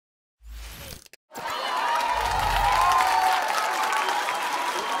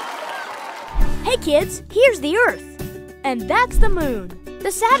Hey kids, here's the Earth. And that's the Moon, the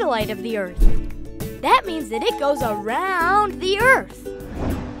satellite of the Earth. That means that it goes around the Earth.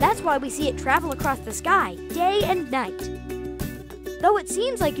 That's why we see it travel across the sky day and night. Though it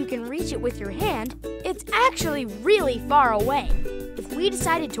seems like you can reach it with your hand, it's actually really far away. If we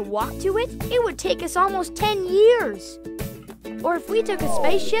decided to walk to it, it would take us almost 10 years. Or if we took a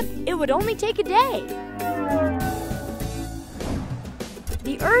spaceship, it would only take a day.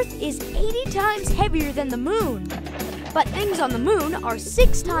 The Earth is 80 times heavier than the Moon. But things on the Moon are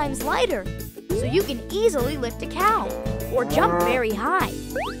 6 times lighter, so you can easily lift a cow or jump very high.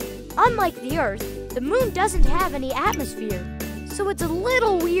 Unlike the Earth, the Moon doesn't have any atmosphere, so it's a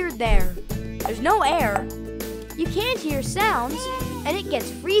little weird there. There's no air, you can't hear sounds, and it gets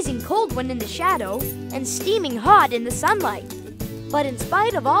freezing cold when in the shadow and steaming hot in the sunlight. But in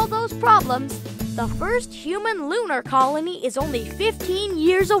spite of all those problems, the first human lunar colony is only 15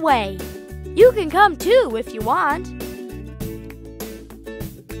 years away. You can come too if you want.